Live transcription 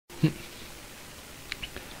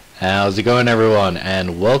How's it going, everyone,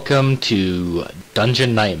 and welcome to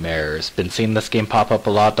Dungeon Nightmares. Been seeing this game pop up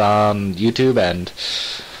a lot on YouTube, and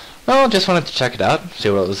well, just wanted to check it out, see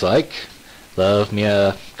what it was like. Love me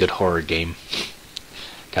a good horror game.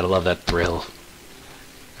 Gotta love that thrill.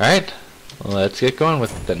 Alright, let's get going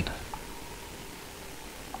with it then.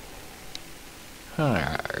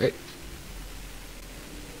 Alright.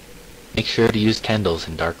 Make sure to use candles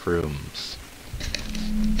in dark rooms.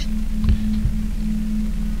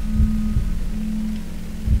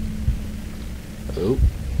 Oh.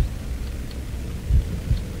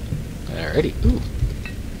 Alrighty. Ooh.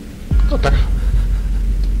 Oh, there.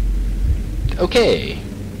 Okay.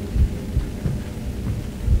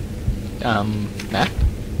 Map.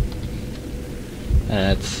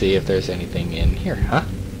 Let's see if there's anything in here, huh?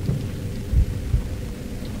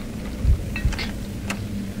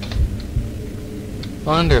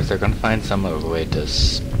 Wonder if they're gonna find some other way to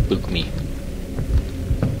spook me.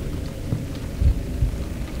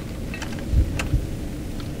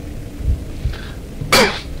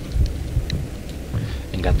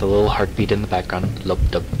 And got the little heartbeat in the background. Lup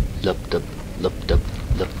dub, lup dub, lup dub,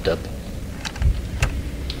 lup dub.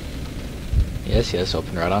 Yes, yes,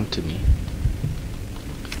 open right onto me.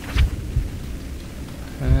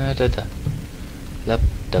 Da da. Lup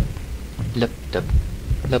dub, lup dub,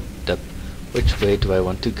 lup dub. Which way do I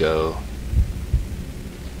want to go?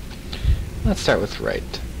 Let's start with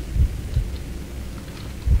right.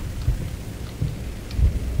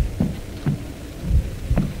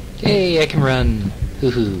 Hey, I can run!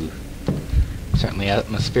 Hoo-hoo. Certainly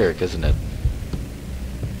atmospheric, isn't it?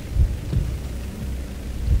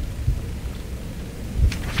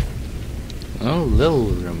 Oh, little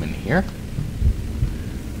room in here.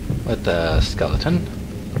 With a skeleton.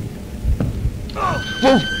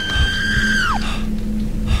 Whoa!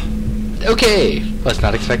 Okay, was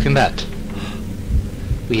not expecting that.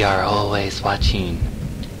 We are always watching.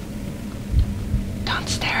 Don't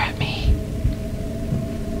stare at me.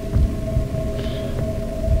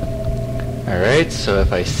 Alright, so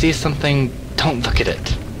if I see something, don't look at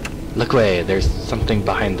it. Look away, there's something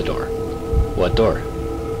behind the door. What door?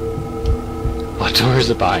 What door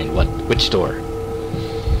is it behind? Which door?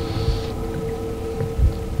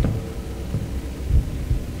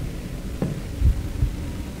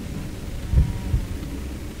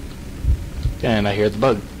 And I hear the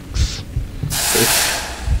bugs.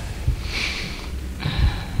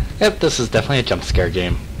 Yep, this is definitely a jump scare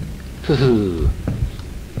game. Hoo-hoo.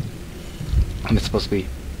 And it's supposed to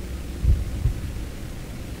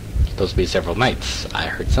be several nights. I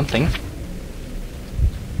heard something.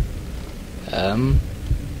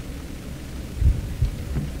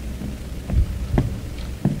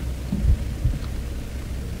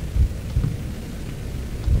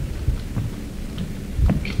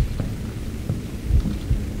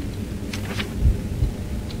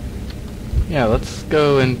 Yeah, let's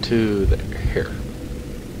go into here.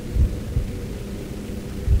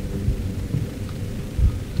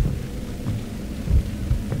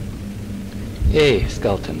 Yay,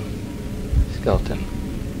 skeleton. Skeleton.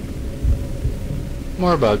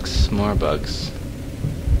 More bugs, more bugs.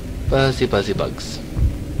 Buzzy, buzzy bugs.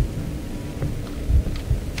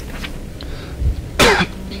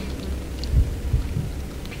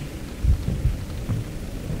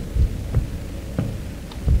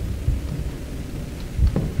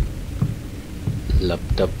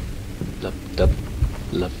 Lup-dub, lup-dub,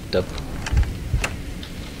 lup-dub.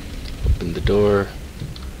 Open the door.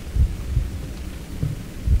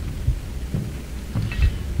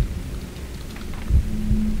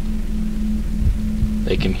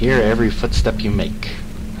 They can hear every footstep you make.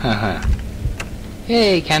 Haha.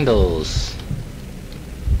 Hey, candles!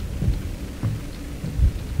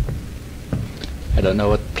 I don't know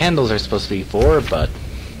what candles are supposed to be for, but...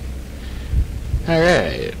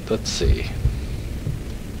 Alright, let's see.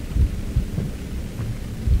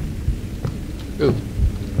 Ooh,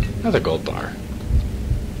 another gold bar.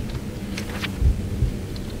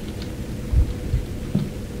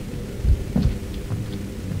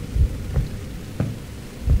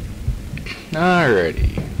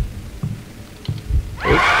 Alrighty.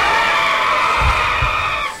 Oop.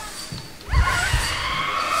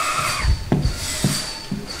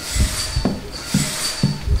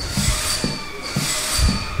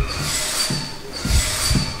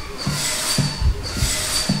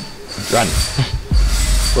 Run.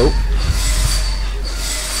 Whoa.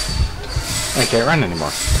 I can't run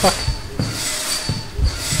anymore. Fuck.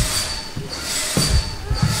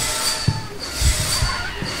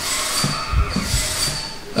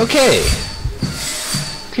 Okay.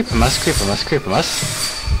 Creepamus, creepamus, creepamus.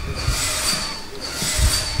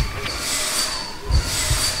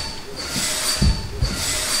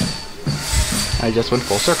 I just went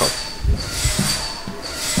full circle.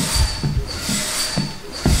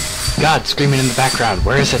 God, screaming in the background.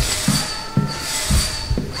 Where is it?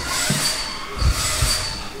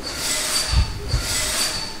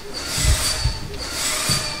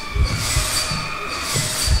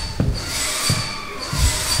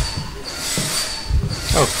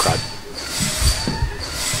 Oh, crud.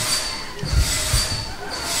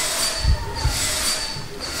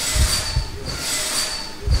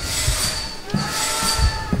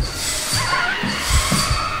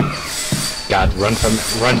 God, run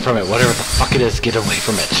from it, whatever the fuck it is, get away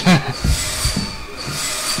from it.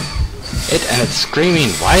 And it's screaming.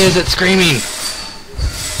 Why is it screaming?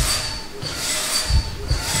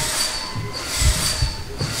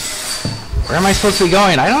 Where am I supposed to be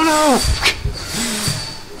going? I don't know.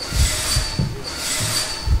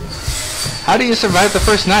 How do you survive the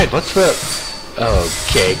first night? What's the...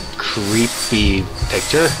 Okay, creepy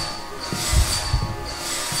picture.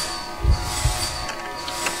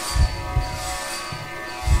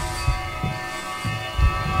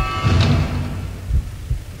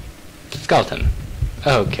 Skeleton.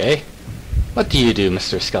 Okay. What do you do,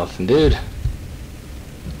 Mr. Skeleton Dude?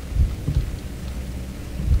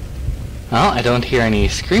 Well, I don't hear any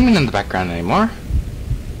screaming in the background anymore.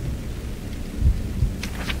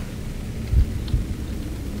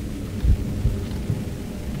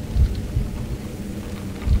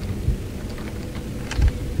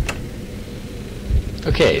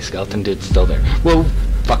 Okay, Skeleton Dude's still there. Whoa,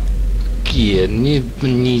 fuck yeah,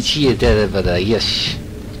 yes.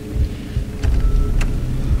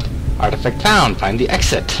 Artifact found. Find the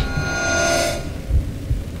exit.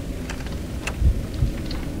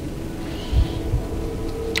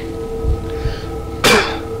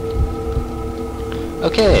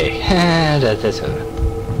 Okay.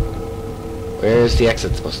 Where's the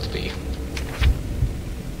exit supposed to be?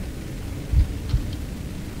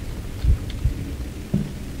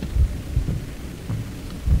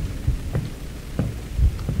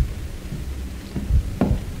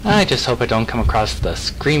 I just hope I don't come across the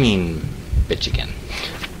screaming bitch again.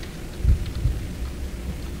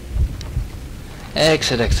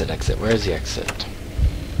 Exit, exit, exit. Where's the exit?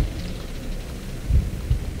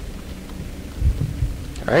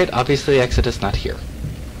 Alright, obviously the exit is not here.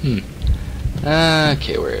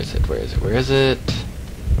 Okay, where is it? Where is it? Where is it?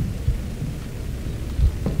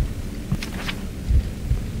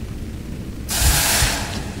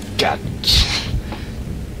 God.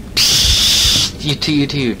 You two.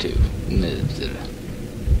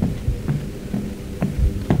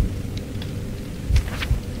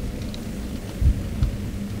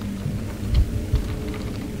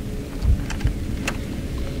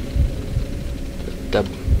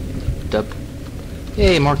 Dub.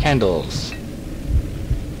 Yay, more candles.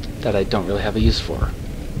 That I don't really have a use for.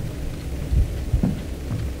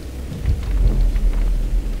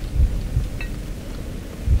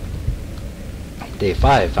 Day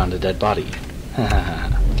 5, found a dead body.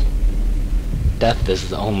 Death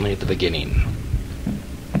is only the beginning.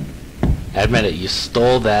 Admit it, you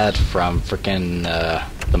stole that from frickin'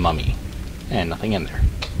 the mummy. And nothing in there.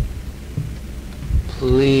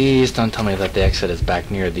 Please don't tell me that the exit is back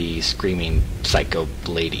near the screaming psycho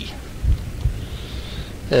lady.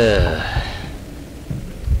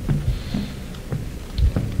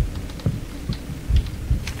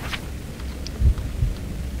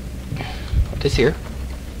 What is here?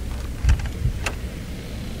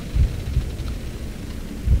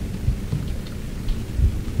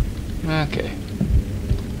 Okay.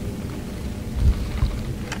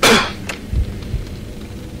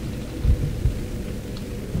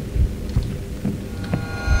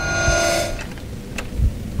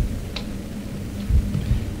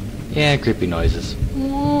 Yeah, creepy noises.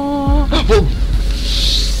 Whoa.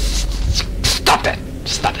 Stop it!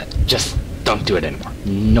 Stop it. Just don't do it anymore.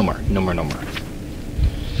 No more.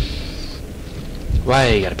 Why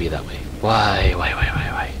you gotta be that way? Why?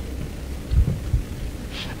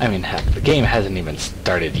 I mean, heck, the game hasn't even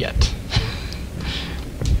started yet.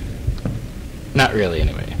 Not really,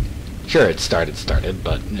 anyway. Sure, it started,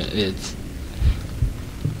 but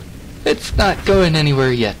it's not going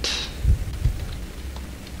anywhere yet.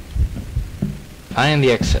 Find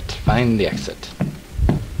the exit.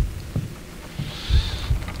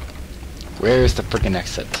 Where's the frickin'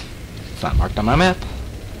 exit? It's not marked on my map.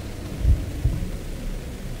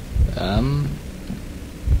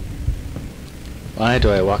 Why do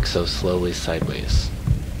I walk so slowly sideways?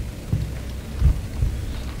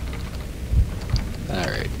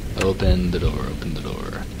 Alright, open the door.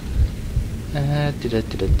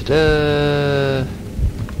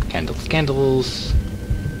 Candles.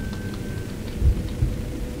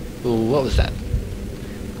 Ooh, what was that?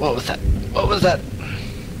 What was that? What was that?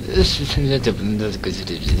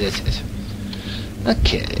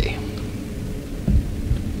 Okay.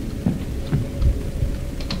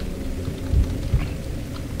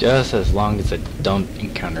 Just as long as I don't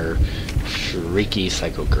encounter shrieky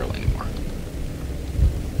psycho girl anymore.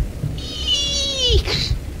 Eek!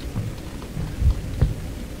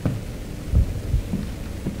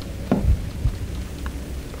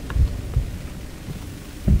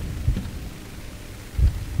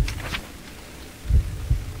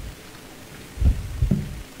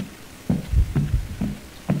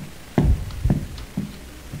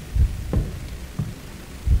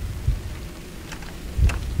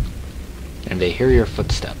 And they hear your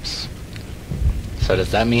footsteps. So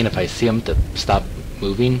does that mean if I see them to stop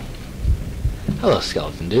moving? Hello,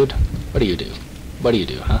 skeleton dude. What do you do? What do you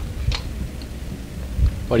do, huh?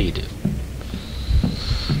 What do you do?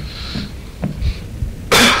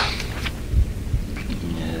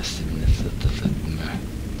 Yes.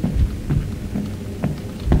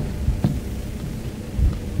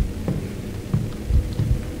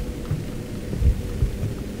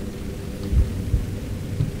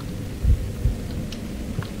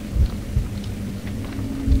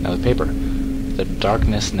 Now the paper. The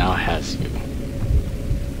darkness now has you.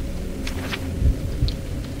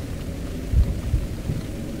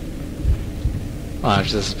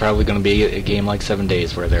 This is probably going to be a game like 7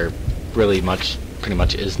 Days where there pretty much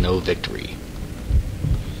is no victory.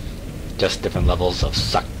 Just different levels of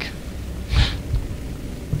suck.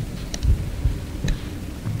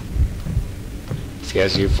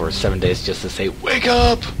 Scares you for 7 days just to say, wake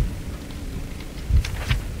up!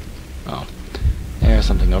 Oh. There's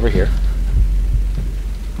something over here.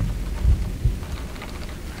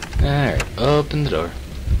 Alright, open the door.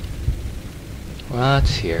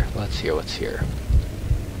 What's here? What's here? What's here?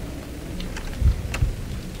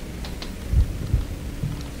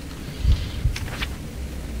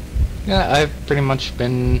 Yeah, I've pretty much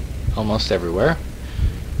been almost everywhere.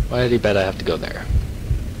 Why did he bet I have to go there?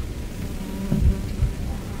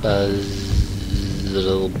 Buzz,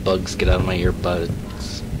 little bugs, get out of my earbuds.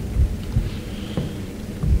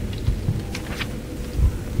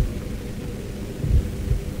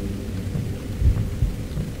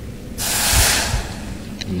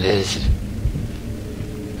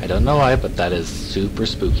 I don't know why, but that is super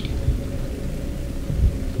spooky.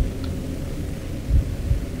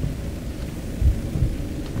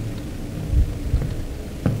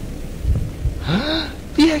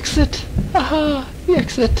 The exit! Aha! The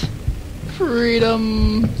exit!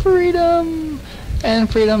 Freedom! Freedom! And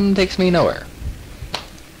freedom takes me nowhere.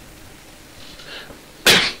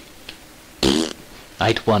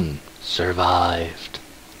 Night 1. Survived.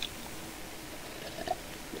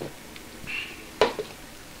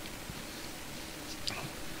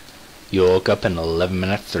 You woke up in 11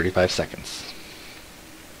 minutes 35 seconds.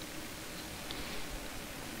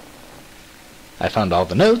 I found all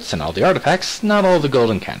the notes and all the artifacts, not all the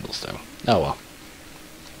golden candles though. Oh well.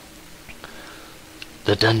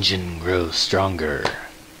 The dungeon grows stronger.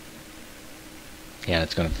 Yeah, and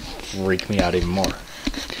it's gonna freak me out even more.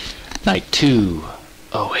 Night 2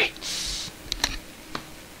 awaits.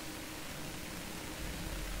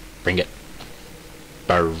 Bring it.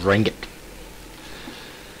 Bring it.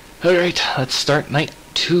 Alright, let's start night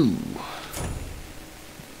 2.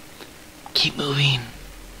 Keep moving.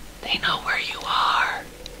 They know where you are.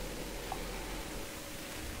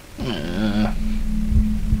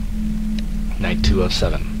 Night 2 of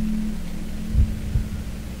 7.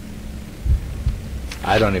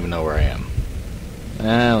 I don't even know where I am.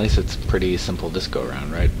 At least it's pretty simple this go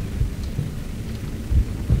around, right?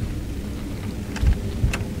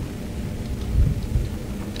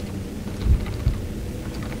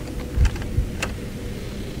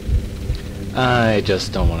 I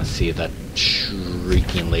just don't want to see that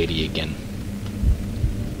shrieking lady again.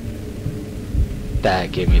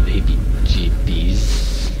 That gave me the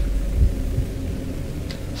heebie-jeebies.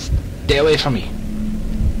 Stay away from me.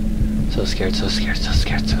 So scared, so scared, so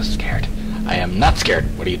scared, so scared. I am not scared.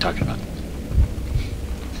 What are you talking about?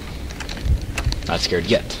 Not scared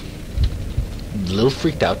yet. A little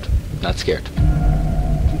freaked out. Not scared.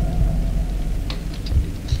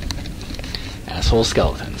 Asshole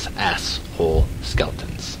skeletons. Asshole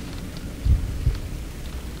skeletons.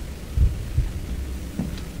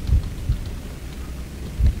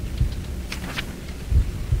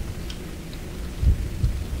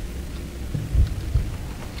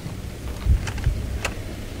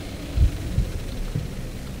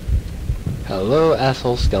 Hello,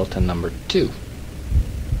 asshole skeleton number 2.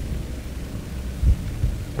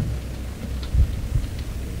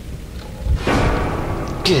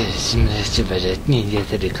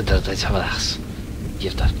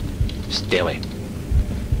 Stay away.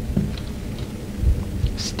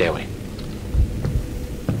 Stay away.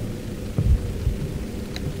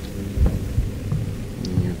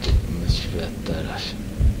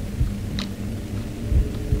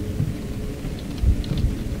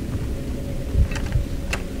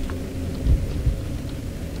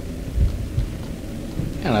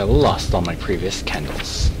 And I lost all my previous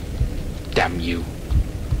candles. Damn you.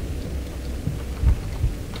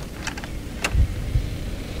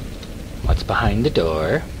 What's behind the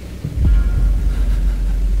door?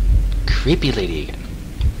 Creepy lady again.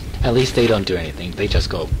 At least they don't do anything. They just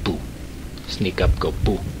go boo. Sneak up, go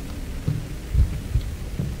boo.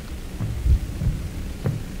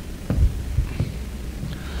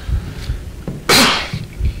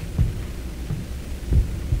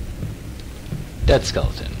 Dead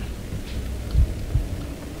skeleton.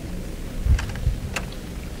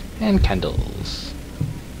 And candles.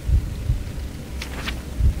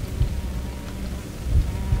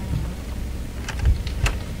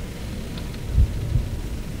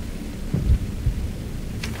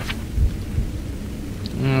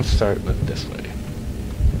 Let's start with this way.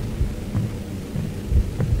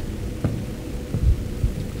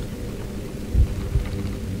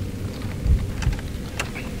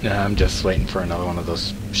 I'm just waiting for another one of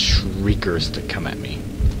those shriekers to come at me.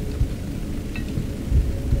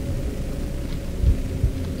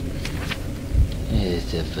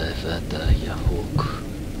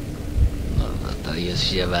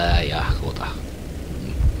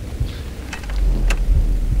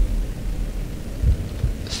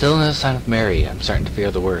 Still no sign of Mary. I'm starting to fear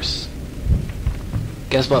the worst.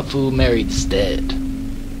 Guess what, fool? Mary's dead.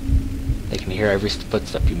 They can hear every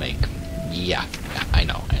footstep you make. Yeah, I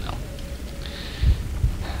know.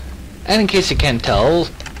 And in case you can't tell,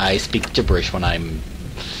 I speak gibberish when I'm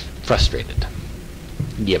frustrated.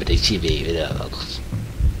 Let's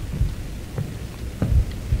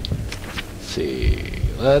see.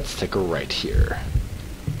 Let's take a right here.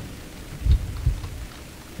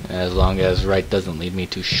 As long as right doesn't lead me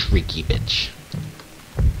to Shrieky Bitch.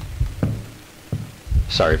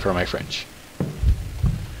 Sorry for my French.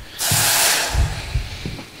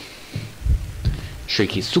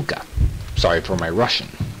 Shrieky Suka. Sorry for my Russian.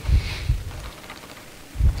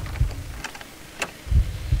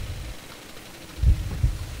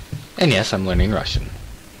 And yes, I'm learning Russian.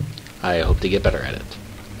 I hope to get better at it.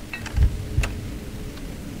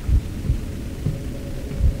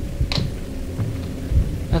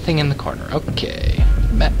 Nothing in the corner. Okay.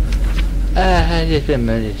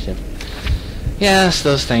 Yes,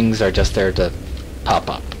 those things are just there to pop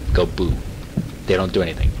up. Go boo. They don't do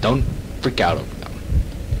anything. Don't freak out over them.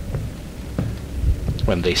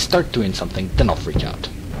 When they start doing something, then I'll freak out.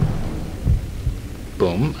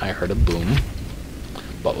 Boom. I heard a boom.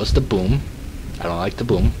 What was the boom? I don't like the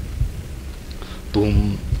boom.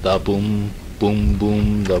 Boom. The boom. Boom,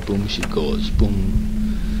 boom. The boom she goes. Boom.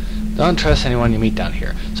 Don't trust anyone you meet down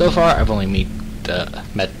here. So far, I've only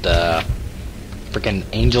met the freaking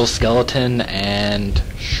angel skeleton and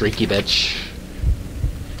Shrieky Bitch.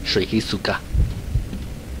 Shrieky Suka.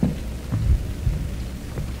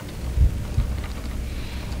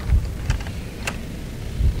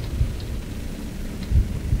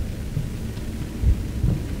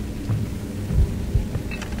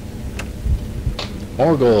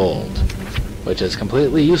 More gold, which is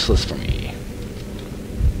completely useless for me.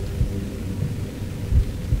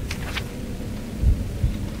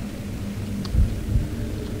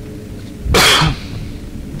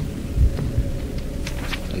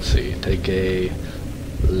 Let's see, take a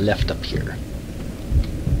left up here.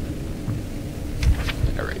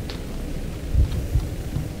 Alright.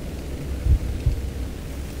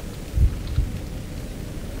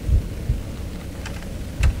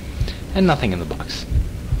 And nothing in the box.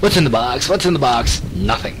 What's in the box? What's in the box?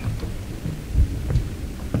 Nothing.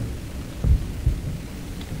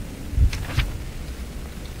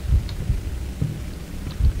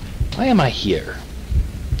 Why am I here?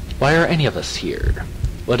 Why are any of us here?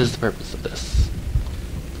 What is the purpose of this?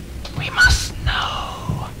 We must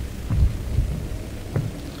know.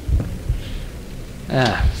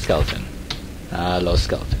 Skeleton. Hello,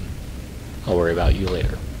 skeleton. I'll worry about you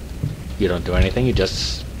later. You don't do anything, you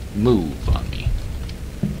just move on me.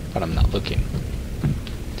 But I'm not looking.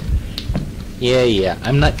 Yeah,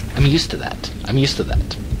 I'm used to that. I'm used to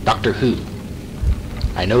that. Doctor Who.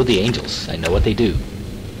 I know the angels. I know what they do.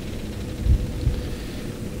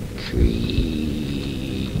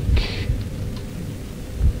 Creak.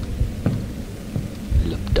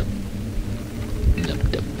 Lup-dup.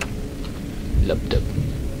 Lup-dup. Lup-dup.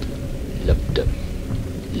 Lup-dup.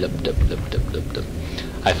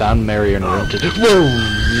 I found Mary in a room to... Whoa!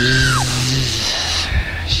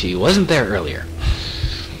 She wasn't there earlier.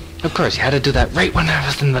 Of course, you had to do that right when I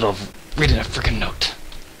was in the middle of reading a freaking note.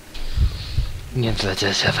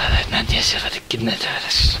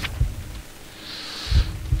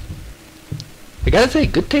 I gotta say,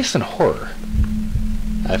 good taste in horror.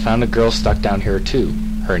 I found a girl stuck down here too.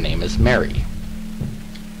 Her name is Mary.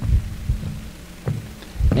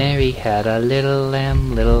 Mary had a little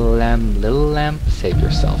lamb, little lamb, little lamb. Save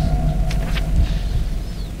yourself.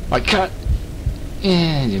 My cat.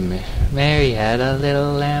 Mary had a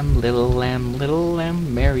little lamb, little lamb, little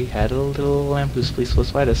lamb. Mary had a little lamb whose fleece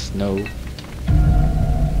was white as snow.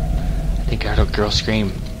 I think I heard a girl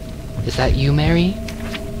scream. Is that you, Mary?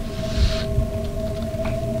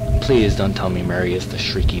 Please don't tell me Mary is the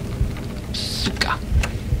shrieky Suka.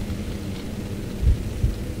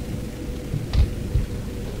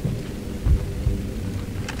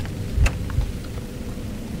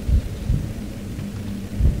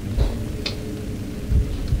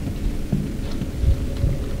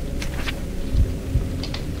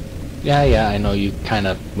 Yeah, I know you kind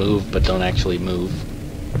of move, but don't actually move.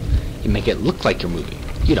 You make it look like you're moving.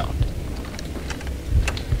 You don't.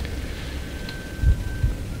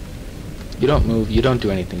 You don't move, you don't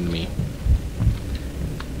do anything to me.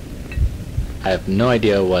 I have no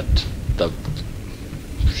idea what the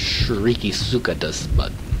Shrieky Suka does,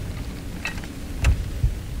 but...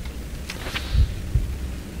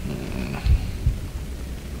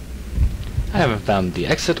 I haven't found the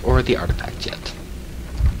exit or the artifact yet.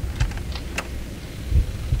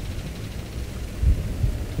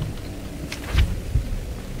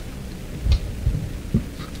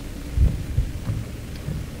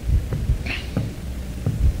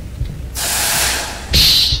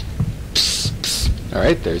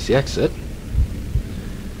 Alright, there's the exit.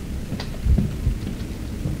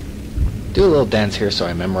 Do a little dance here so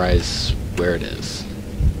I memorize where it is.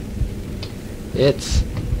 It's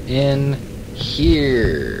in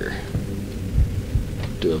here.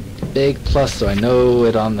 Do a big plus so I know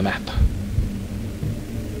it on the map.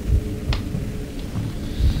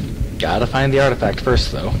 Gotta find the artifact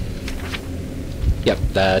first though. Yep,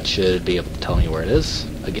 that should be able to tell me where it is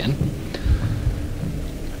again.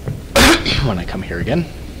 When I come here again.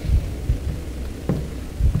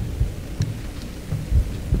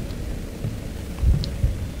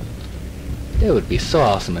 It would be so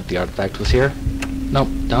awesome if the artifact was here. Nope,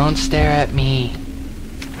 don't stare at me.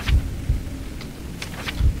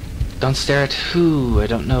 Don't stare at who? I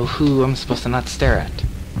don't know who I'm supposed to not stare at.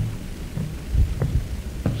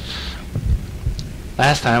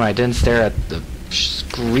 Last time I didn't stare at the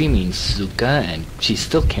screaming Suka and she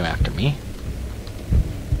still came after me.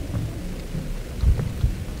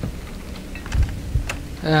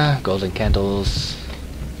 Golden candles.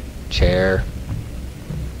 Chair.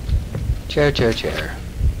 Chair.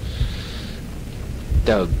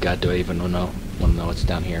 Oh god, do I even want to know what's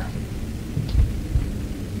down here?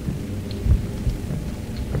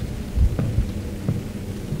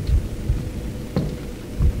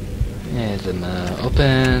 Is it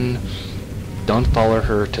open? Don't follow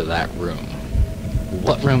her to that room.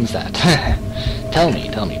 What room's that? Tell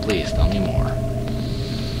me, please, tell me more.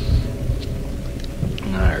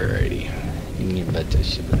 Alrighty.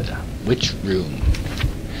 Which room?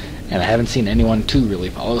 And I haven't seen anyone to really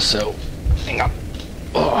follow, so hang on.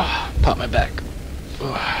 Oh, pop my back.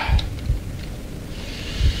 Oh.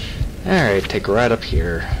 Alright, take a ride up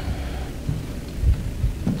here.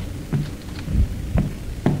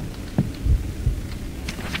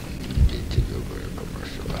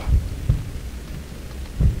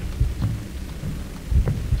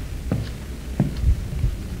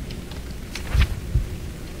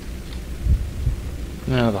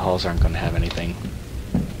 No, the halls aren't going to have anything.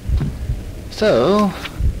 So,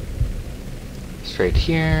 straight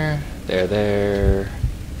here, there.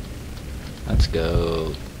 Let's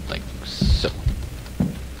go like so.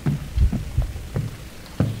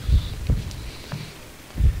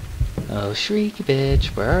 Oh, shrieky bitch,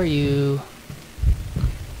 where are you?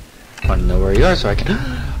 I want to know where you are so I can...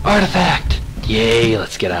 Artifact! Yay,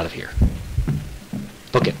 let's get out of here.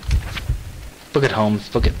 Book it. Book it, Holmes,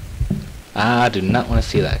 book it. I do not want to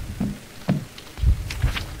see that.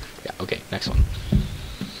 Yeah, okay, next one.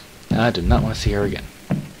 I do not want to see her again.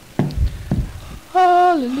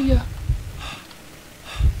 Hallelujah.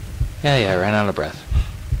 Yeah, I ran out of breath.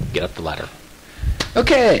 Get up the ladder.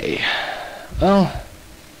 Okay. Well,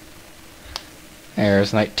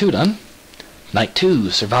 there's night 2 done. Night 2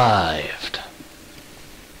 survived.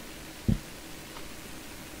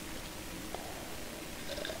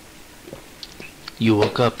 You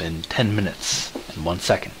woke up in 10 minutes and 1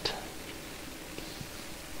 second.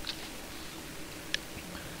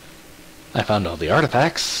 I found all the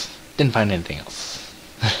artifacts, didn't find anything else.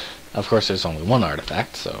 Of course there's only one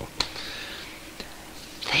artifact, so...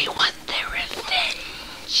 They want their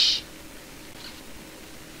revenge!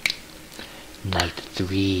 Night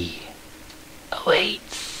 3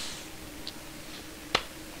 awaits.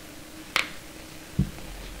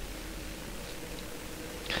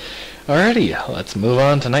 Alrighty, let's move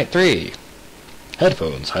on to Night 3.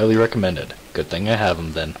 Headphones, highly recommended. Good thing I have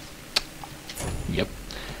them then. Yep.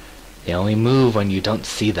 They only move when you don't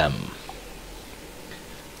see them.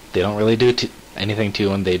 They don't really do anything to you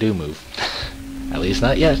when they do move. At least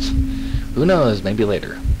not yet. Who knows, maybe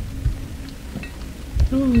later.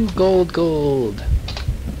 Ooh, gold, gold.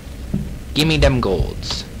 Gimme them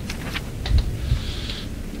golds.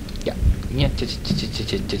 Yeah.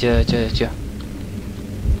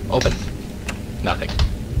 Open. Nothing.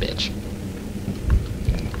 Bitch.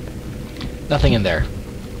 Nothing in there.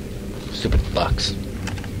 Stupid box.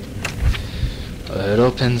 It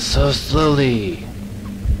opens so slowly.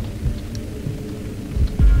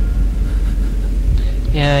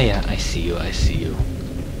 Yeah, I see you, I see you.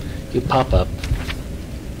 You pop up.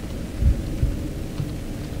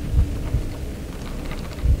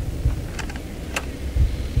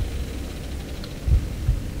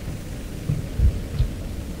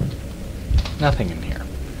 Nothing in here.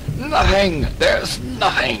 Nothing! There's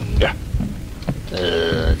nothing!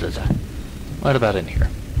 What about in here?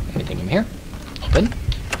 Anything in here? Open.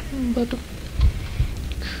 But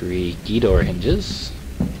creaky door hinges.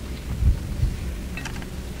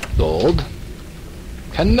 Gold.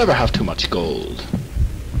 Can never have too much gold.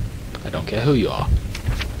 I don't care who you are.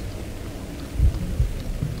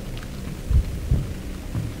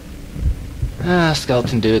 Ah,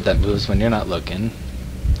 skeleton dude that moves when you're not looking.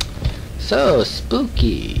 So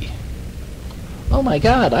spooky. Oh my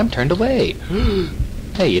god, I'm turned away.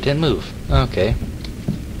 Hey, you didn't move. Okay.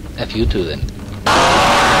 F you too then.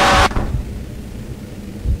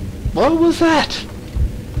 What was that?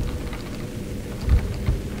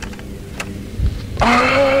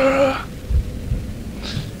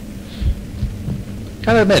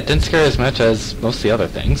 Gotta admit, didn't scare as much as most of the other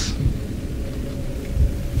things.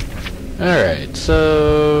 Alright,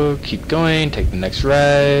 so keep going, take the next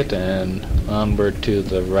right, and onward to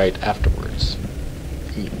the right afterwards.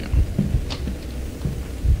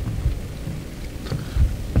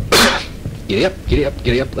 Giddy up, giddy up,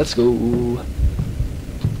 giddy up, let's go.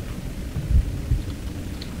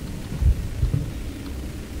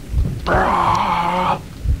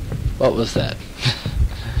 What was that?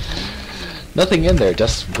 Nothing in there,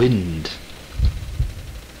 just wind.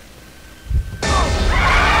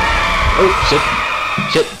 Oh, shit.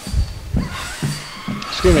 Shit.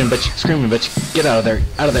 Screaming, bitch. Get out of there.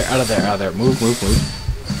 Out of there, out of there, out of there. Move, move, move.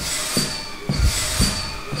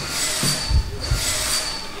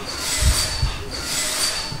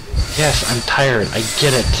 Yes, I'm tired. I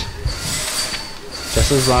get it.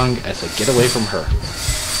 Just as long as I get away from her.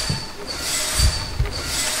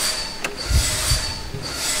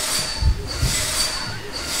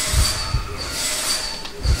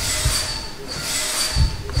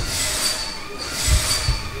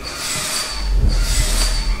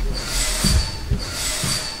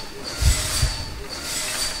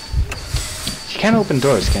 She can't open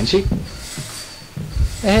doors, can she?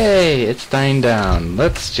 Hey, it's dying down.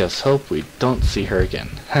 Let's just hope we don't see her again.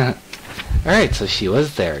 Alright, so she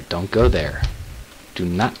was there. Don't go there. Do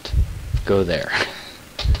not go there.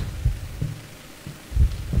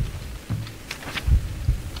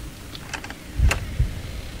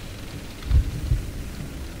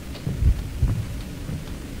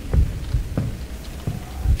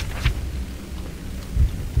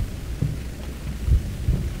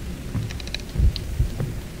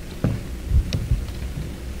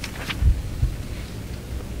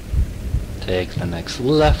 Take the next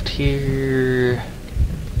left here.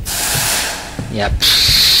 Yep,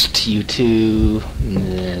 you two.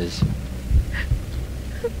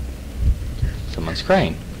 Someone's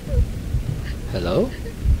crying. Hello?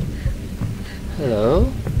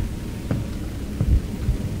 Hello?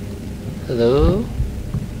 Hello?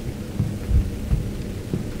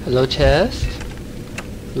 Hello, chest?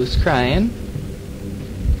 Who's crying?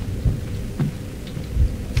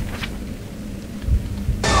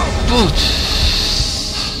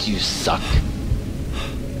 You suck.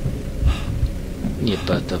 You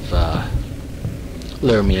butt of,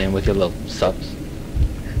 lure me in with your little subs.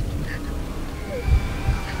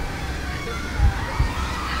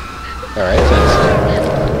 Alright,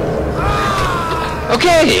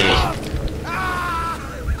 okay!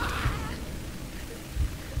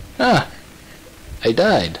 I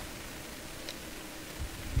died.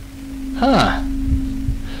 Huh.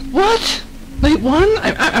 What? Night 1?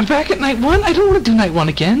 I'm back at night 1? I don't want to do night 1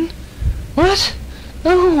 again. What?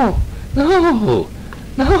 No. No. No.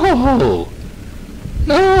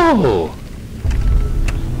 No.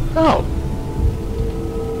 Oh.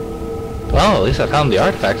 Well, at least I found the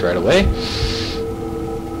artifact right away.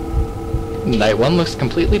 Night 1 looks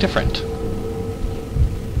completely different.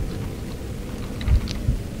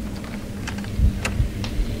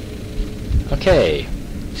 Okay.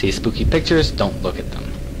 See spooky pictures? Don't look at them.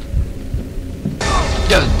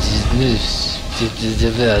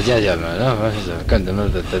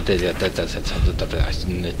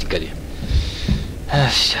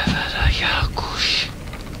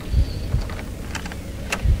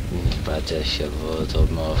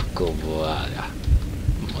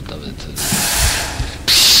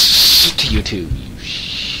 YouTube,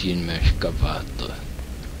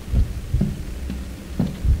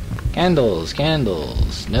 Candles,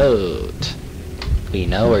 candles, note. We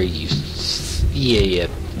know where you... Yeah,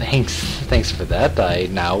 thanks for that. I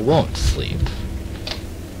now won't sleep.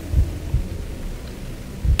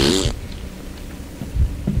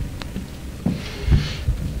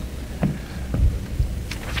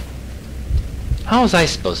 How was I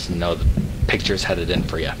supposed to know the pictures had it in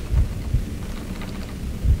for you?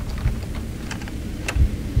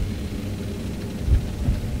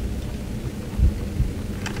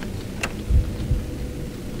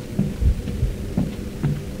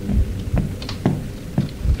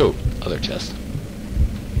 Oh, other chest.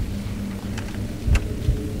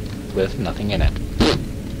 With nothing in it.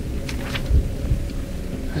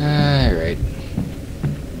 Alright.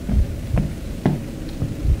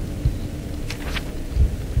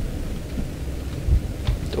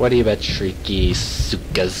 What do you bet Shrieky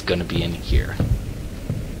Suka's gonna be in here?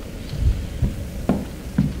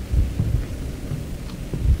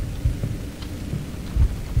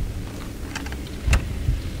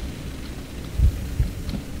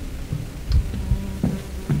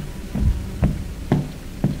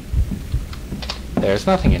 There's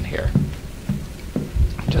nothing in here.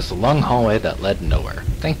 Just a long hallway that led nowhere.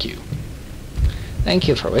 Thank you. Thank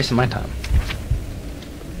you for wasting my time.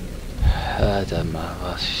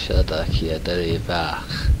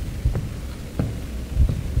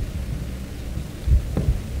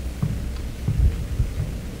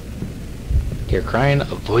 You're crying?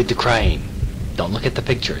 Avoid the crying. Don't look at the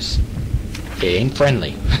pictures. It ain't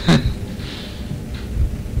friendly.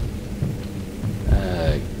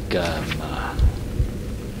 Gamma.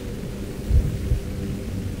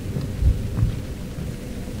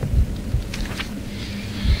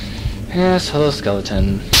 Yes, hello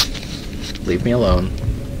skeleton. Leave me alone.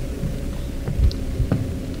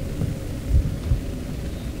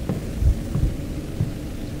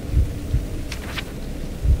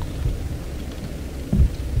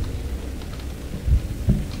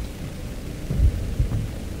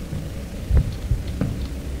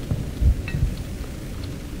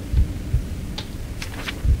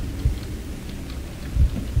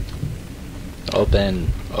 Open.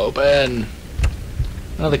 Open.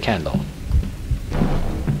 Another candle.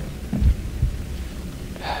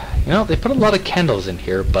 You know, they put a lot of candles in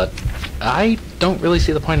here, but I don't really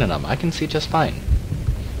see the point in them. I can see just fine.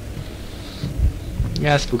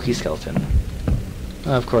 Yeah, spooky skeleton.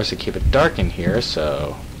 Of course, I keep it dark in here,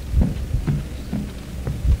 so...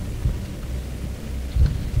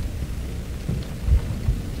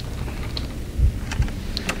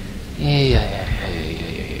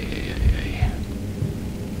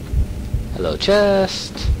 Hello,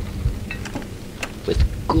 chest. With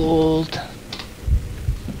gold.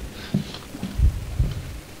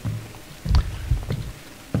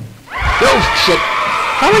 Oh, shit!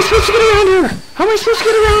 How am I supposed to get around here? How am I supposed to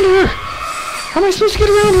get around here? How am I supposed to get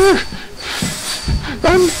around here?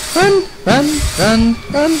 Run, run, run, run,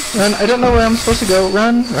 run, run. I don't know where I'm supposed to go.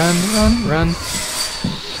 Run, run, run, run.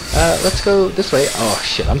 Let's go this way. Oh,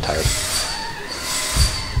 shit, I'm tired.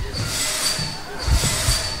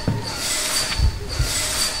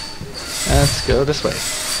 Let's go this way.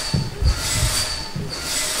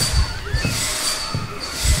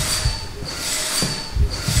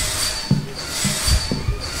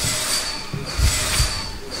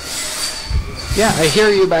 Yeah, I hear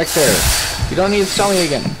you back there. You don't need to tell me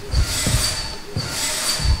again.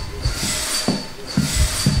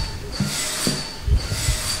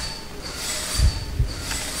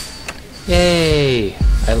 Yay!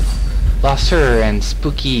 I lost her and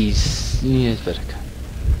Spooky's...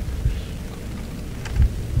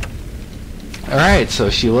 Alright, so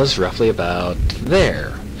she was roughly about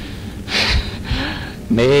there.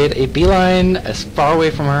 Made a beeline as far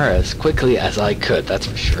away from her as quickly as I could, that's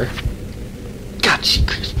for sure. God, she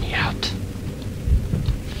creeps me out.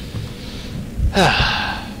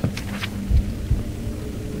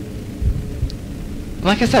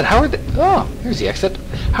 Like I said, how are they... Oh, here's the exit.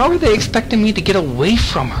 How are they expecting me to get away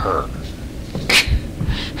from her?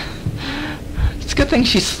 It's a good thing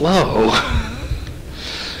she's slow.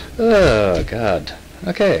 Oh, God.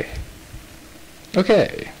 Okay.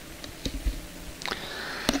 Okay.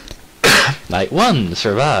 Night 1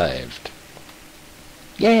 survived.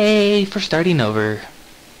 Yay for starting over.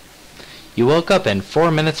 You woke up in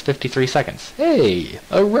 4 minutes 53 seconds. Hey,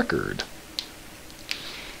 a record.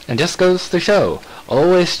 And just goes to show,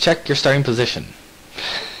 always check your starting position.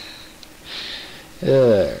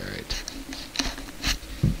 Alright.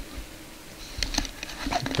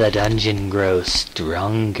 The dungeon grows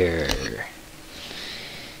stronger.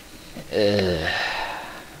 The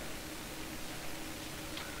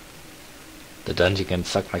dungeon can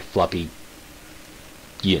suck my floppy,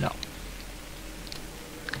 you know.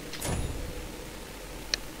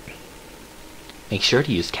 Make sure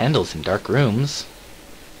to use candles in dark rooms.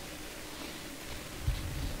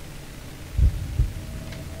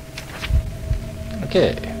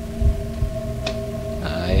 Okay.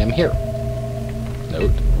 I am here.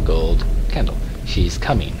 Note, gold, candle. She's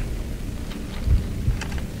coming.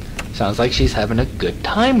 Sounds like she's having a good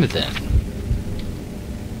time then.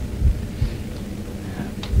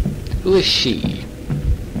 Who is she?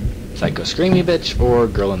 Psycho Screamy Bitch or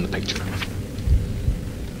girl in the picture?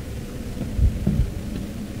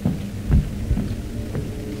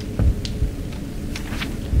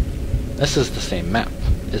 This is the same map,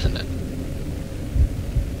 isn't it?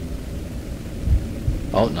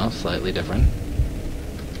 Oh, no, slightly different.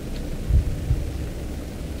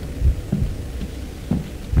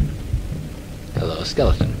 Hello,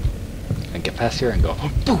 skeleton. And get past here and go,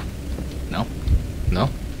 boo! No? No?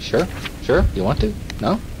 Sure? Sure? You want to?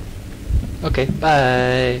 No? Okay,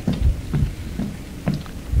 bye!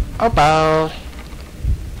 How about...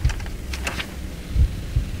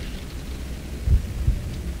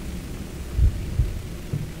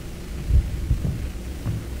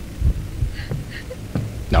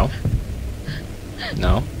 No.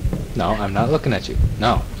 No. No, I'm not looking at you.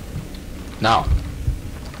 No. No.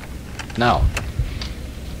 No.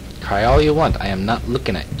 Cry all you want. I am not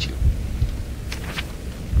looking at you.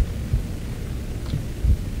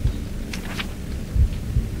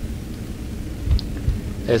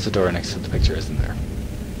 There's the door next to the picture, isn't there?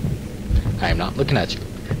 I am not looking at you.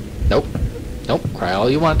 Nope. Nope. Cry all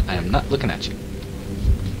you want. I am not looking at you.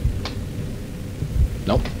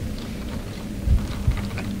 Nope.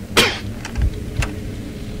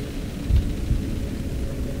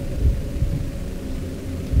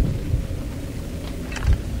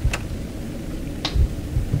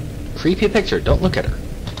 Creepy picture. Don't look at her.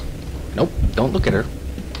 Nope. Don't look at her.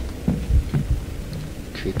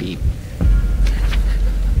 Creepy.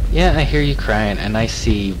 Yeah, I hear you crying, and I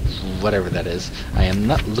see whatever that is. I am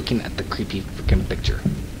not looking at the creepy freaking picture.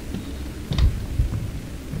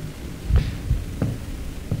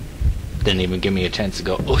 Didn't even give me a chance to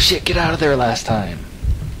go, oh shit, get out of there last time.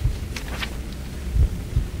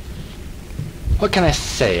 What can I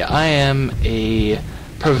say? I am a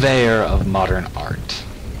purveyor of modern art.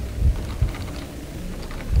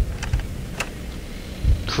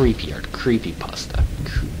 Creepy art, creepy pasta.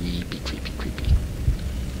 Creepy, creepy, creepy.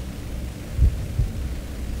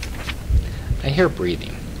 I hear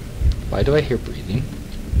breathing. Why do I hear breathing?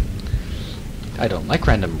 I don't like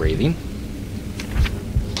random breathing.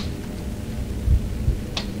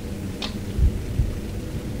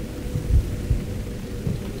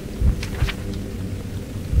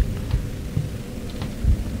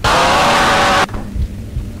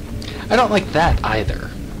 I don't like that either.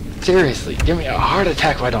 Seriously, give me a heart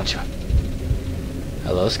attack, why don't you?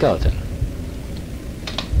 Hello, skeleton.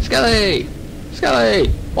 Skelly!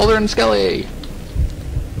 Skelly! Older than Skelly!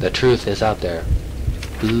 The truth is out there.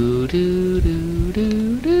 Doo doo doo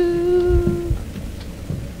doo doo.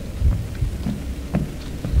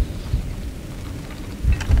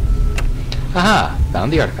 Aha!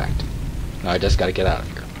 Found the artifact. Now I just gotta get out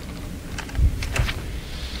of here.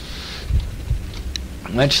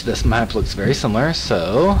 Which this map looks very similar,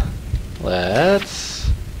 so let's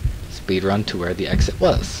speedrun to where the exit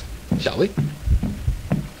was, shall we?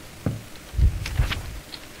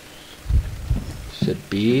 Should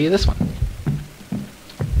be this one.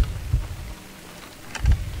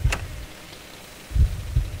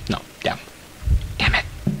 No, damn. Damn it.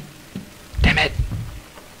 Damn it.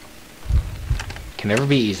 Can never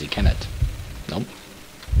be easy, can it? Nope.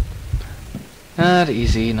 Not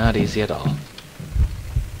easy at all.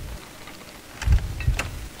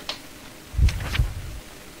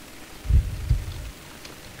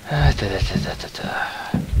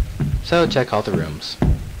 So check all the rooms.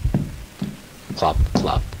 Clop,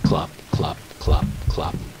 clop, clop, clop, clop,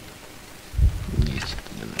 clop.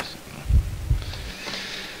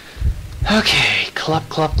 Okay, clop,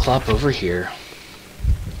 clop, clop over here.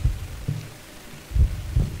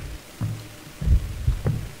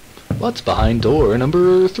 What's behind door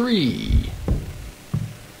number 3?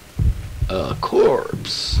 A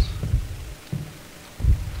corpse.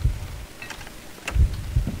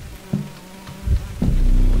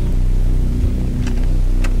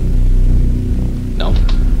 No.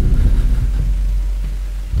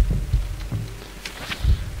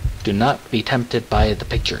 Do not be tempted by the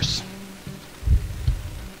pictures.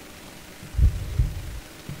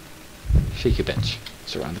 Shaky bitch.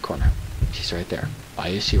 It's around the corner. She's right there. Why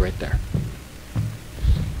is she right there?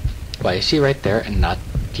 Why is she right there and not,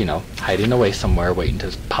 you know, hiding away somewhere waiting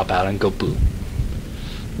to pop out and go boo?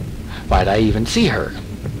 Why'd I even see her?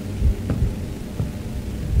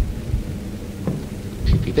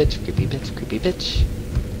 Creepy bitch, creepy bitch, creepy bitch.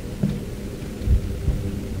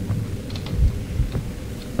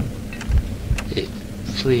 Hey,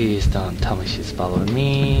 please don't tell me she's following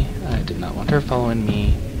me. I did not want her following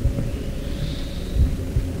me.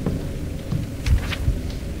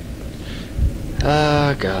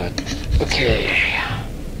 Oh god. Okay.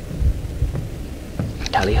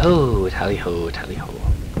 Tally ho, tally ho, tally ho.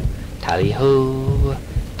 Tally ho,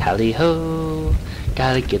 tally ho.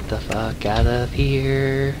 Gotta get the fuck out of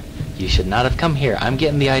here. You should not have come here. I'm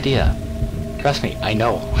getting the idea. Trust me, I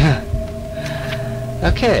know.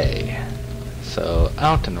 Okay. So,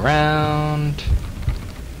 out and around.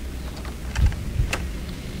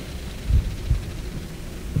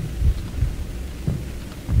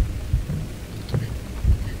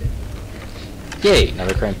 Yay,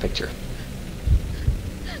 another crime picture.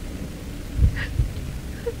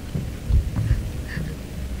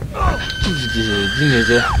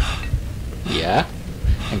 Yeah,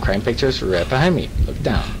 and crime pictures right behind me. Look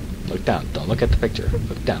down. Look down. Don't look at the picture.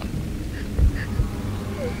 Look down.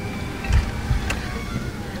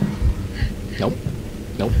 Nope.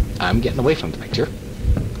 Nope. I'm getting away from the picture.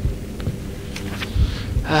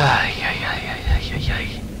 Ay, ay, ay, ay, ay, ay,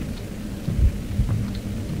 ay.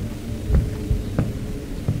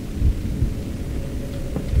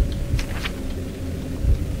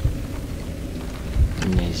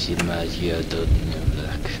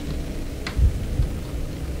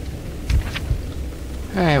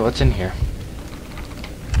 Alright, what's in here?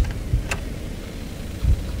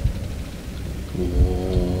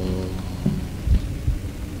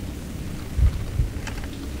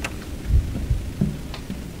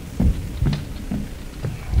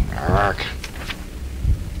 Ark.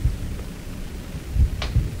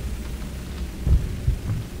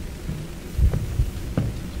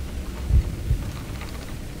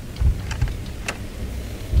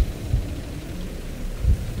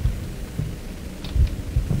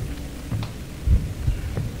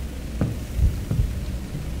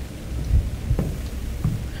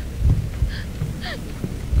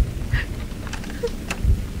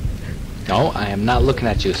 No, I am not looking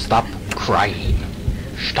at you. Stop crying.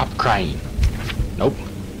 Stop crying. Nope.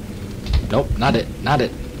 Nope, not it. Not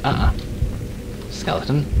it.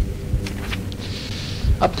 Skeleton.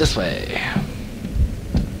 Up this way.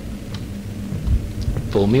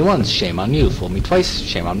 Fool me once, shame on you. Fool me twice,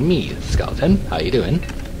 shame on me. Skeleton, how you doing?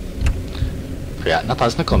 Приятно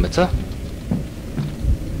познакомиться.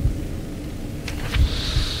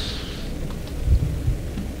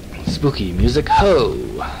 Spooky music, ho!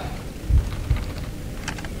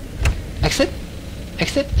 Exit?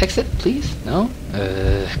 Exit? Exit, please? No?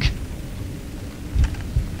 Ugh.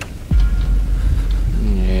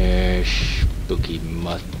 Spooky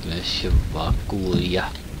Shivakuya.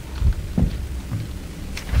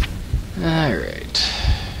 Alright.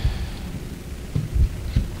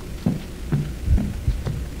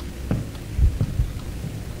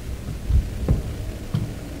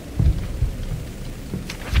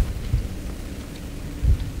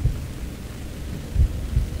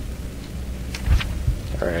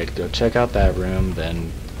 Alright, go check out that room,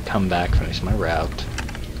 then come back, finish my route.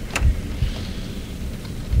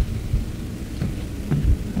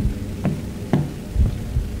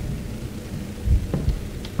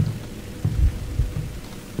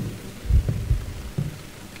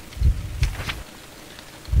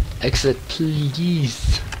 Exit,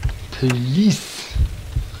 please. Please.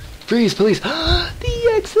 Freeze, please.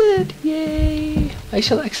 The exit! Yay! I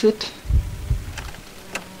shall exit.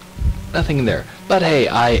 Nothing in there. But hey,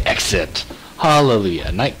 I exit.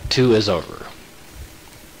 Hallelujah. Night 2 is over.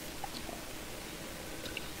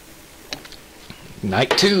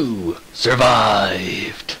 Night 2.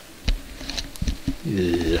 Survived.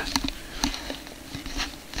 Ugh.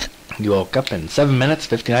 You woke up in 7 minutes,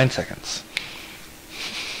 59 seconds.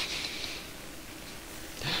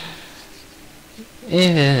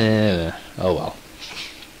 Oh well.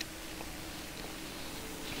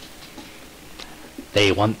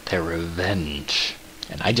 They want their revenge,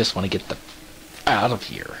 and I just want to get them out of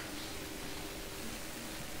here.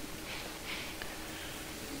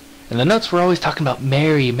 And the notes were always talking about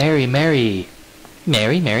Mary, Mary, Mary.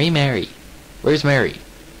 Mary, Mary, Mary. Where's Mary?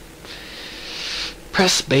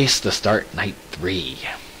 Press space to start night 3.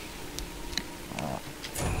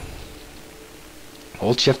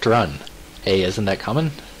 Hold shift run. Hey, isn't that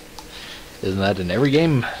common? Isn't that in every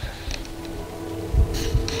game?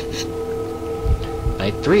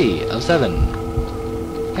 Night 3 of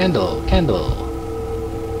 7. Candle, candle.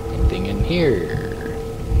 Anything in here?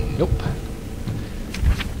 Nope.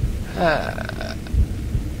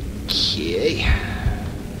 Okay.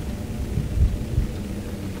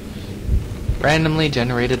 Randomly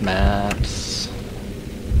generated maps.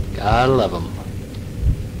 Gotta love them.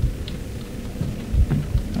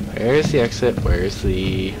 Where's the exit? Where's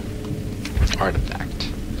the artifact?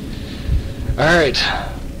 Alright.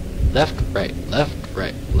 Left, right, left,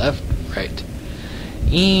 right, left, right.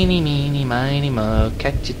 Eeny, meeny, miny, mo.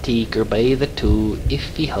 Catch a teaker by the toe.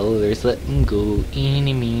 If he hollers, let him go.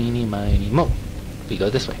 Eeny, meeny, miny, mo. We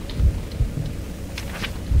go this way.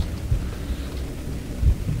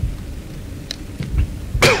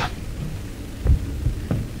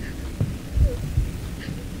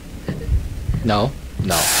 No,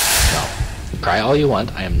 no, no. Cry all you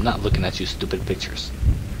want. I am not looking at you stupid pictures.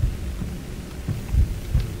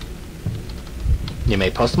 You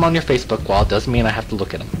may post them on your Facebook wall. It doesn't mean I have to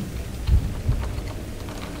look at them.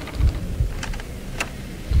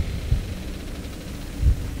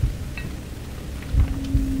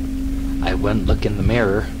 I wouldn't look in the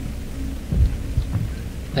mirror.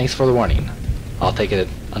 Thanks for the warning. I'll take it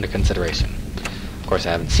under consideration. Of course,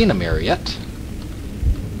 I haven't seen a mirror yet.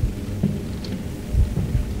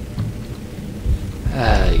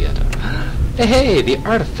 Hey, the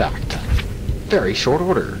artifact. Very short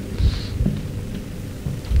order.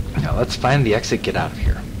 Now let's find the exit, get out of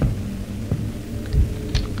here.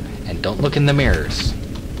 And don't look in the mirrors.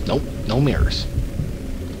 Nope, no mirrors.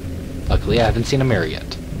 Luckily, I haven't seen a mirror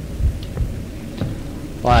yet.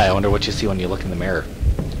 Why, I wonder what you see when you look in the mirror.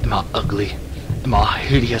 Am I ugly? Am I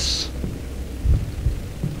hideous?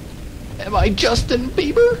 Am I Justin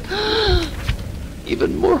Bieber?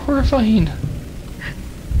 Even more horrifying.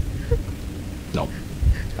 Nope.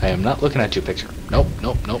 I am not looking at your picture. Nope,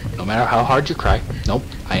 nope, nope. No matter how hard you cry. Nope.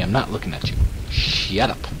 I am not looking at you. Shut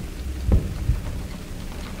up.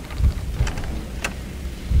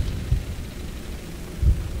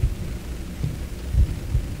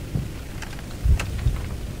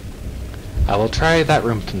 I will try that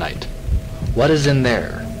room tonight. What is in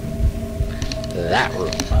there? That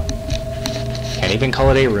room. Can't even call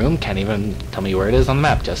it a room. Can't even tell me where it is on the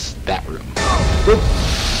map. Just that room. Boop.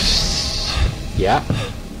 Yeah.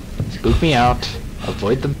 Spook me out.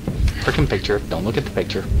 Avoid the frickin' picture. Don't look at the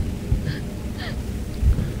picture.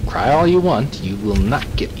 Cry all you want. You will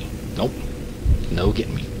not get me. Nope. No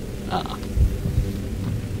getting me.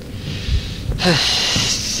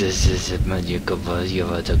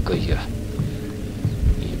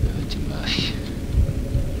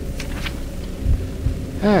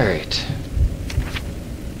 Alright.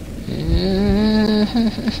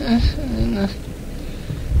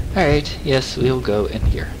 Alright, yes, we'll go in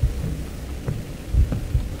here.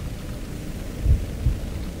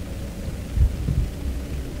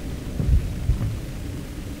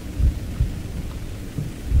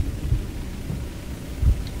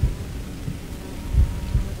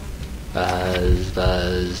 Buzz,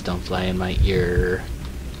 buzz, don't fly in my ear.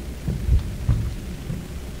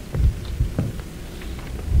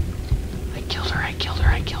 I killed her, I killed her,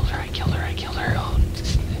 I killed her, I killed her, I killed her. Oh.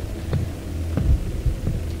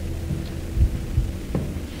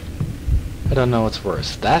 I don't know what's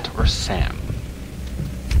worse, that or Sam.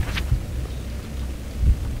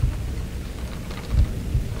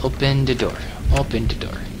 Open the door. Open the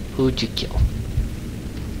door. Who'd you kill?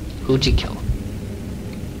 Who'd you kill?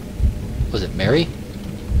 Was it Mary?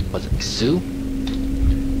 Was it Sue?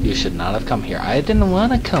 You should not have come here. I didn't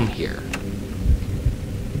want to come here.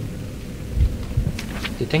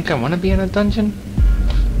 You think I want to be in a dungeon?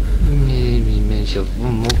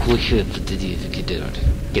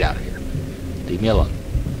 Get out of here. Leave me alone.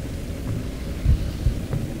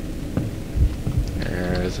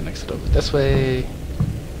 There's an exit over this way.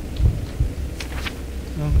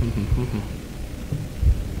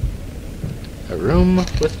 A room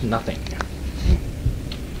with nothing.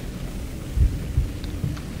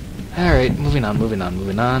 Alright, moving on, moving on,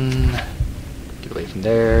 moving on. Get away from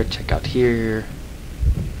there, check out here.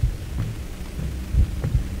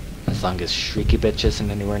 As long as Shrieky Bitch isn't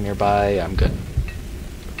anywhere nearby, I'm good.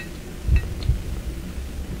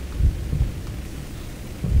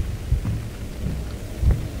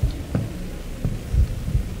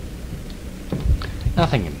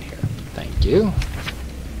 Nothing in here. Thank you.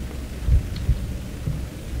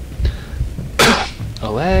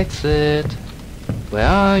 Oh, exit. Where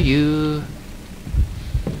are you?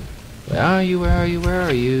 Where are you? Where are you? Where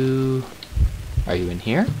are you? Are you in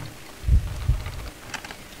here?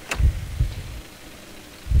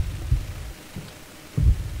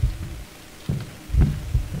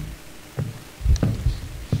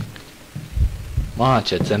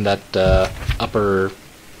 Watch, it's in that upper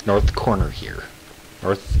north corner here.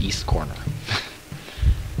 Northeast corner.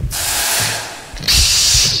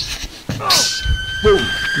 Boom!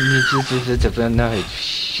 No,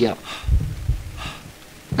 shit.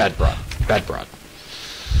 Bad broad. Bad broad.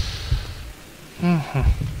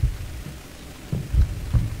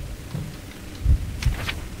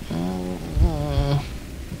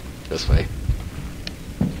 This way.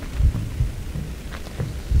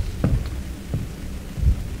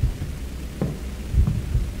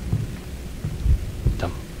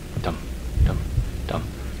 Dump.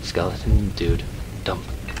 Skeleton dude. Dump.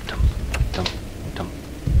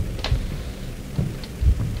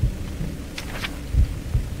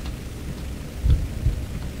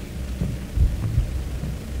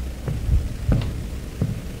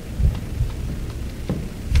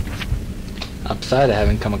 Upside, I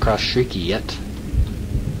haven't come across Shrieky yet.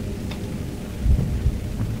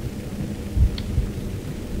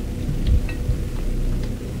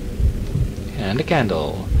 And a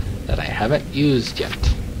candle that I haven't used yet.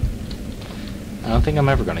 I don't think I'm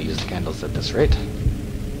ever going to use the candles at this rate.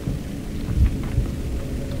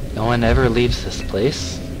 No one ever leaves this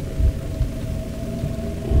place.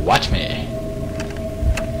 Watch me.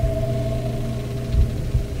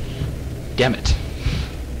 Damn it.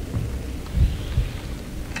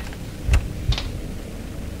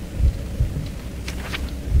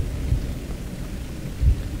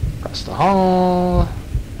 Across the hall.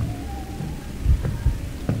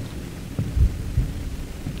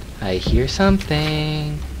 I hear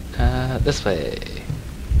something. This way.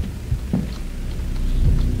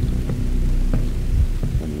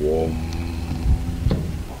 Whoa.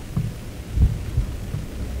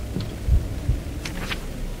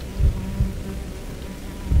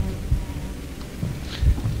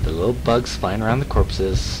 The little bugs flying around the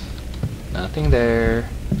corpses. Nothing there.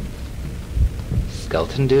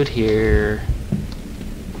 Skeleton dude here.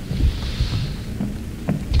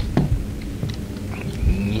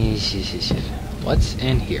 What's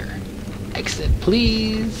in here? Exit,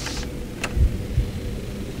 please.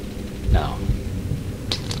 No.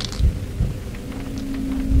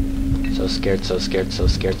 So scared, so scared, so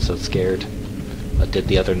scared, so scared. What did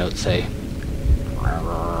the other note say?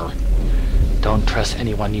 Don't trust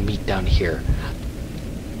anyone you meet down here.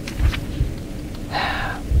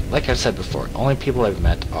 Like I've said before, the only people I've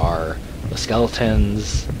met are the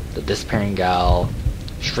skeletons, the disappearing gal,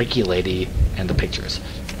 Shrieky lady, and the pictures.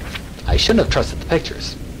 I shouldn't have trusted the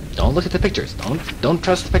pictures. Don't look at the pictures. Don't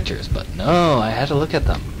trust the pictures. But no, I had to look at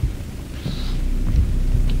them.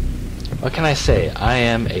 What can I say? I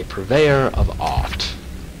am a purveyor of art.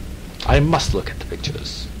 I must look at the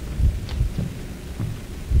pictures.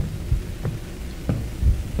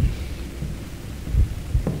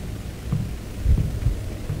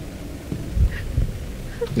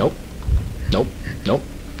 Nope. Nope. Nope.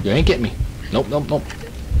 You ain't getting me. Nope, nope, nope.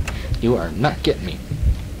 You are not getting me.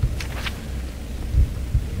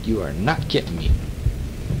 You are not getting me.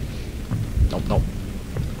 Nope, nope.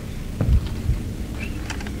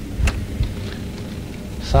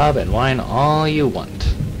 Sob and whine all you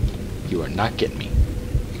want. You are not getting me.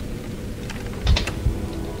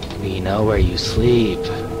 We know where you sleep.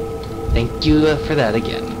 Thank you for that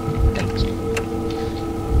again. Thank you.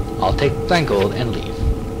 I'll take that gold and leave.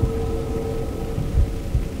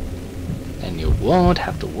 And you won't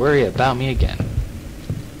have to worry about me again.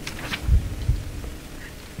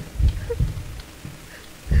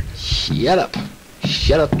 Shut up.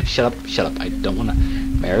 Shut up, shut up, shut up. I don't wanna...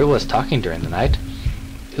 Mary was talking during the night.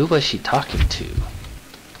 Who was she talking to?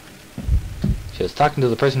 She was talking to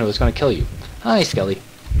the person who was gonna kill you. Hi, Skelly.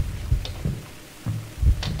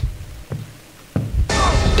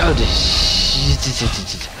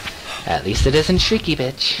 At least it isn't Shrieky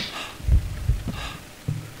Bitch.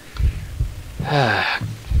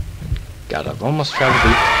 God, I've almost traveled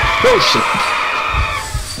the... Oh, shit!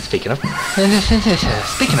 Speaking of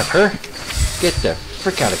her, get the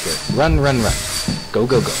frick out of here. Run, run, run. Go,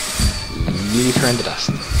 go, go. Leave her in the dust.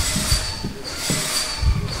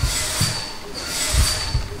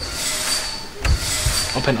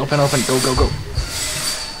 Open, open, open. Go, go, go.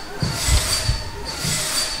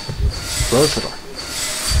 Close the door.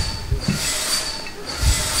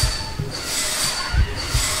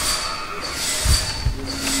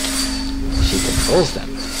 She controls them.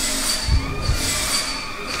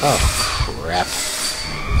 Oh, crap.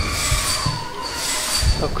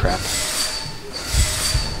 Oh, crap.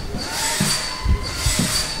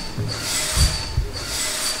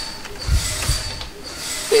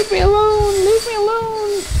 Leave me alone! Leave me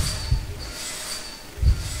alone!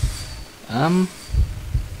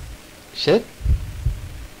 Shit?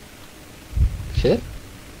 Shit?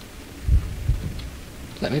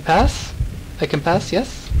 Let me pass? I can pass,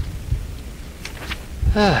 yes?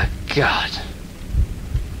 Ah, God.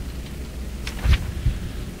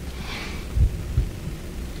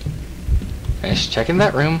 Finish checking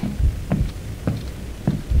that room.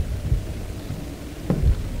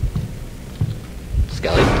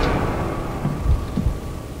 Skelly?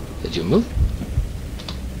 Did you move?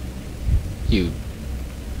 You...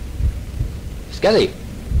 Skelly!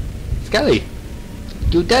 Skelly!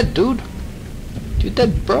 You dead, dude! You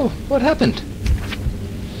dead, bro! What happened?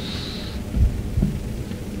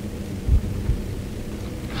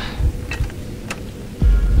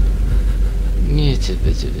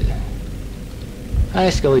 Hi,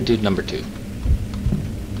 Skelly dude number 2.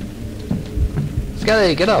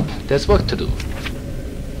 Skelly, get up! There's work to do.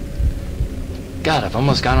 God, I've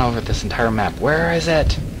almost gone over this entire map. Where is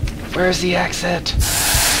it? Where's the exit?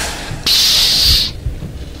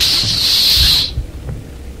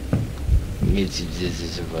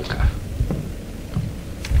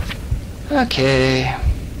 Okay.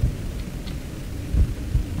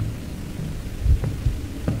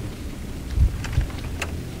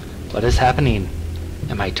 What is happening?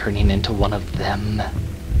 Am I turning into one of them?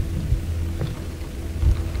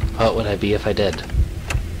 What would I be if I did?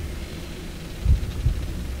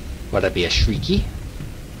 Would I be a Shrieky?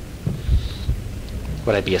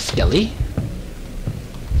 Would I be a Skelly?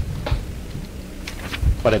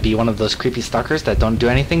 Would I be one of those creepy stalkers that don't do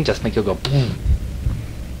anything, just make you go boom?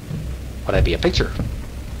 Would I be a picture?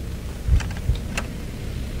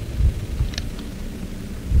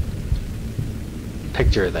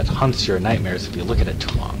 Picture that haunts your nightmares if you look at it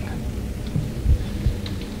too long.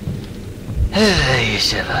 You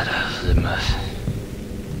shit out of the muff.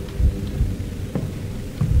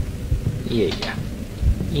 Yeah.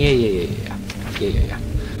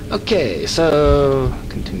 Okay, so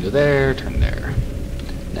continue there, turn there.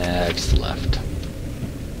 Next left.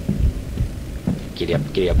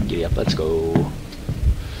 Giddy up, let's go.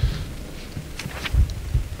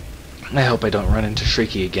 I hope I don't run into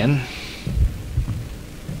Shrieky again.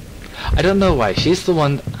 I don't know why, she's the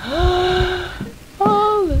one...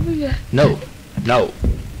 Hallelujah. No,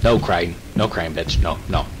 crying. No crying, bitch. No.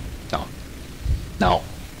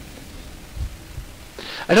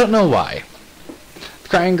 I don't know why. The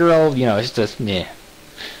crying girl, you know, it's just meh.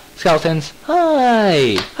 Skeletons,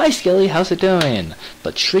 hi! Hi, Skelly, how's it doing?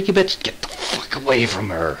 But Shrieky bitch, get the fuck away from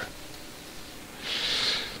her.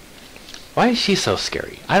 Why is she so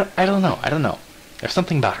scary? I don't know. There's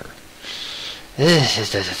something about her.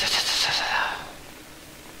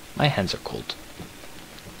 My hands are cold.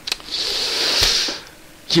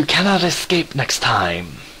 You cannot escape next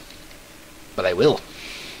time. But I will.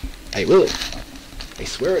 I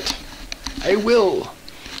swear it. I will.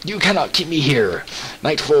 You cannot keep me here.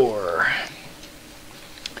 Night 4.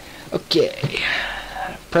 Okay.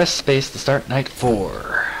 Press space to start night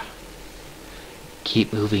 4.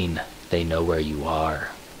 Keep moving. They know where you are.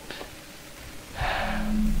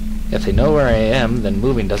 If they know where I am, then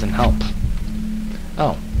moving doesn't help.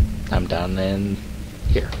 Oh. I'm down in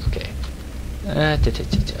here. Okay.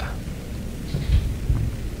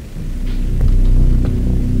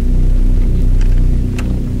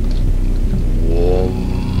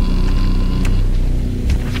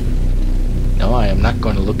 No, I am not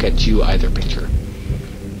going to look at you either, picture.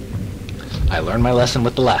 I learned my lesson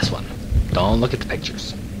with the last one. Don't look at the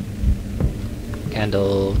pictures.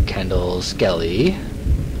 Candle, Skelly.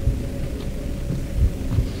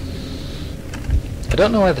 I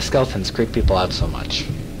don't know why the skeletons creep people out so much.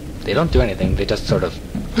 They don't do anything, they just sort of...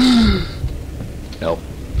 No.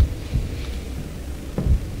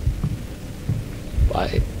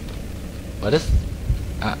 Why? What is...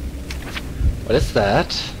 what is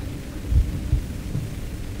that?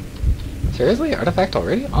 Seriously? Artifact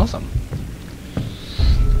already? Awesome.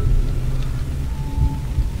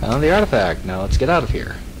 Found the artifact. Now let's get out of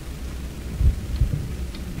here.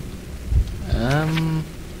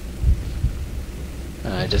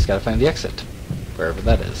 I just gotta find the exit, wherever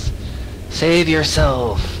that is. Save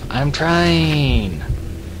yourself! I'm trying!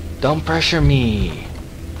 Don't pressure me!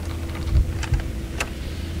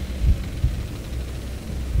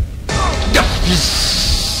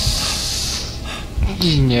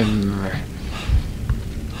 Never.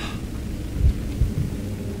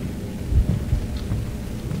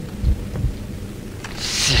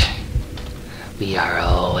 We are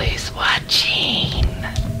always watching.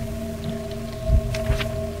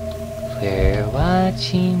 We're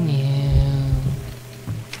watching you.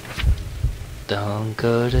 Don't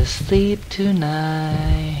go to sleep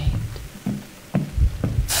tonight.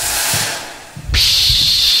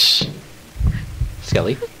 Psh.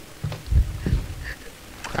 Skelly.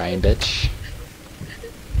 Crying bitch.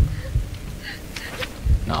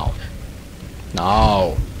 No.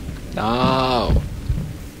 No. No.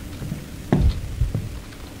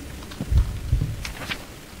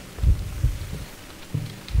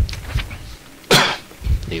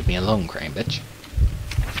 Leave me alone, crying bitch.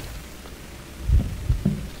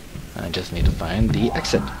 I just need to find the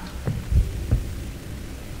exit.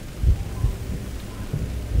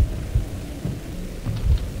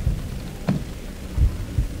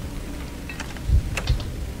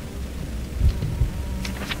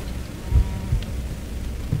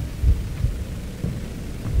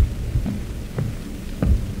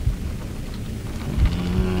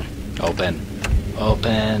 Open.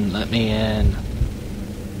 Open. Let me in.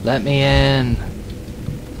 Let me in.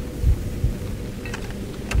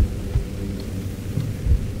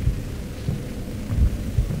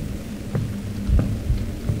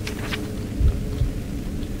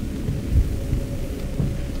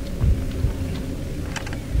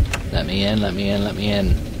 Let me in, let me in, let me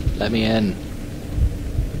in. Let me in.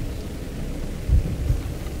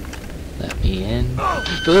 Let me in.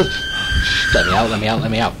 Let me out, let me out,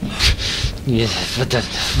 let me out. Yes, what the...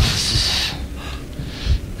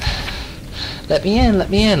 Let me in, let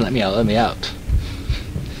me in, let me out, let me out.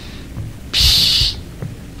 Psh.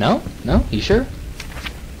 No? No? You sure?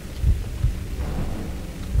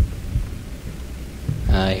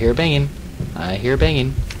 I hear banging. I hear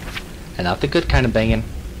banging. And not the good kind of banging.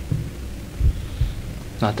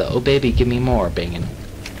 Not the, oh baby, give me more banging.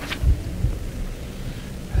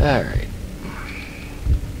 Alright.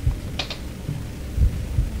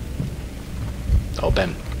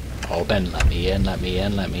 Open. Open. Let me in, let me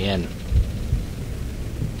in, let me in.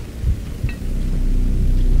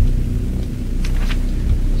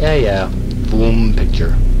 Yeah, yeah. Boom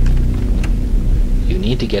picture. You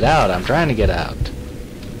need to get out. I'm trying to get out.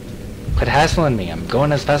 Quit hassling me. I'm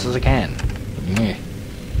going as fast as I can. Yeah.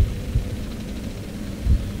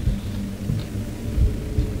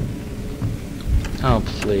 Oh,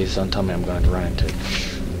 please don't tell me I'm going to run into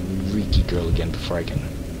Freaky Girl again before I can...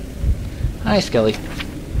 Hi, Skelly.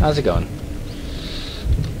 How's it going?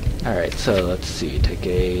 Alright, so let's see. Take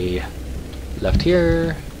a left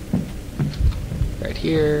here. Right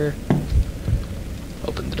here.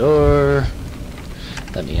 Open the door.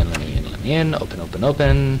 Let me in, let me in, let me in. Open, open,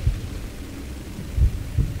 open.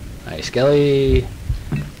 Hi, Skelly.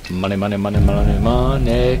 Money, money, money, money,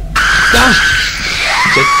 money. Gosh!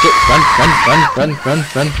 Get, run,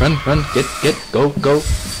 get, go. Go.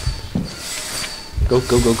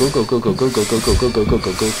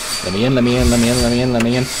 Let me in, let me in, let me in, let me in, let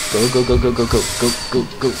me in.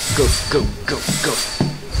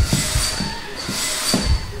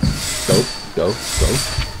 Go.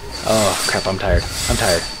 Oh, crap, I'm tired.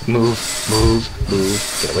 Move.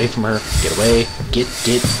 Get away from her. Get away. Get.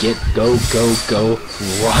 Go.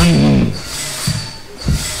 Run!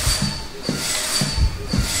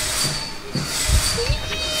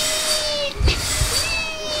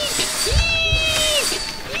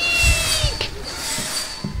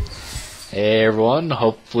 Hey everyone,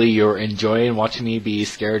 hopefully you're enjoying watching me be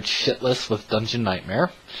scared shitless with Dungeon Nightmare.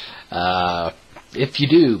 If you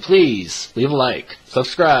do, please leave a like,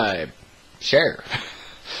 subscribe, share.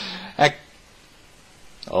 Heck,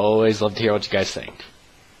 always love to hear what you guys think.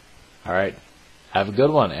 Alright, have a good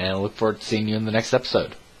one, and I look forward to seeing you in the next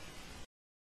episode.